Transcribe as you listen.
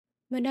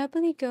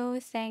Monopoly Go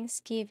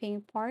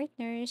Thanksgiving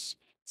Partners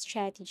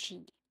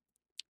Strategy.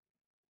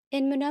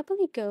 In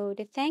Monopoly Go,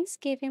 the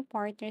Thanksgiving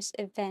Partners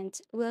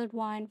event will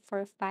run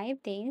for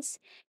 5 days,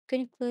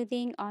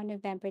 concluding on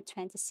November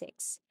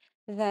 26.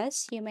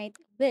 Thus, you might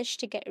wish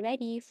to get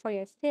ready for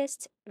your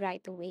feast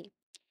right away.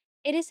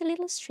 It is a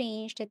little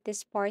strange that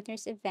this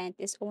partners event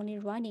is only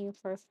running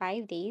for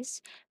 5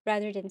 days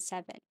rather than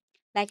seven,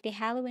 like the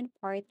Halloween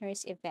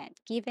partners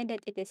event, given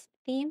that it is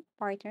themed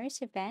partners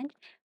event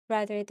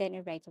rather than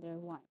a regular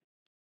one.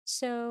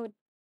 So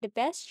the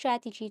best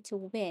strategy to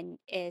win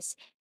is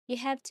you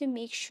have to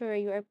make sure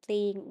you are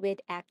playing with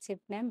active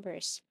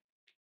members.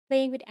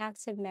 Playing with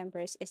active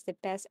members is the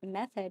best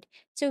method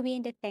to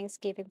win the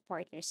Thanksgiving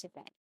Partners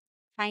event.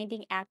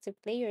 Finding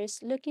active players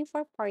looking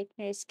for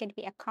partners can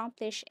be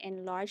accomplished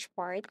in large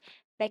part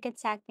by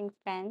contacting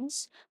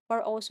friends who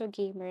are also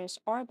gamers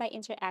or by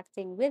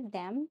interacting with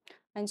them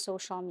on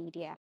social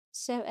media.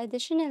 So,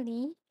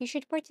 additionally, you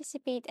should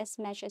participate as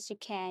much as you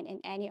can in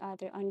any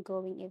other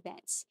ongoing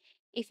events.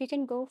 If you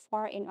can go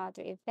far in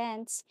other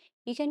events,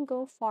 you can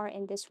go far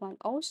in this one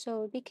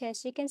also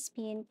because you can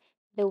spin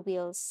the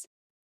wheels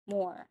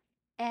more.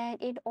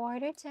 And in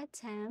order to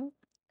attempt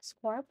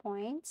score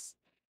points,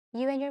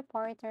 you and your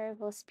partner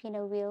will spin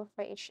a wheel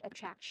for each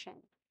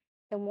attraction.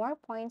 The more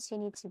points you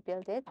need to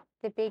build it,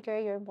 the bigger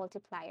your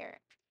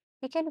multiplier.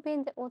 You can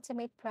win the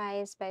ultimate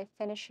prize by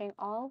finishing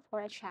all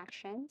four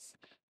attractions,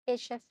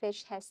 each of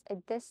which has a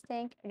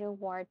distinct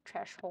reward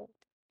threshold.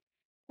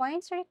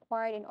 Points are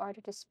required in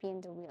order to spin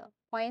the wheel.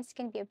 Points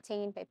can be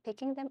obtained by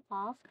picking them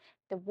off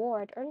the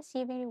board or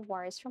receiving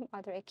rewards from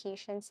other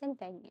occasions and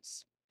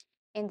venues.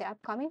 In the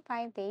upcoming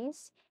 5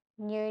 days,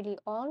 nearly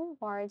all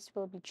rewards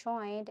will be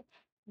joined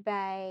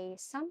by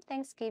some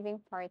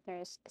Thanksgiving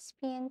partners'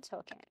 spin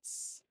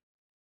tokens.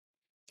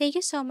 Thank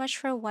you so much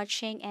for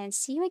watching and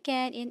see you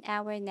again in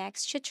our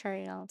next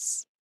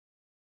tutorials.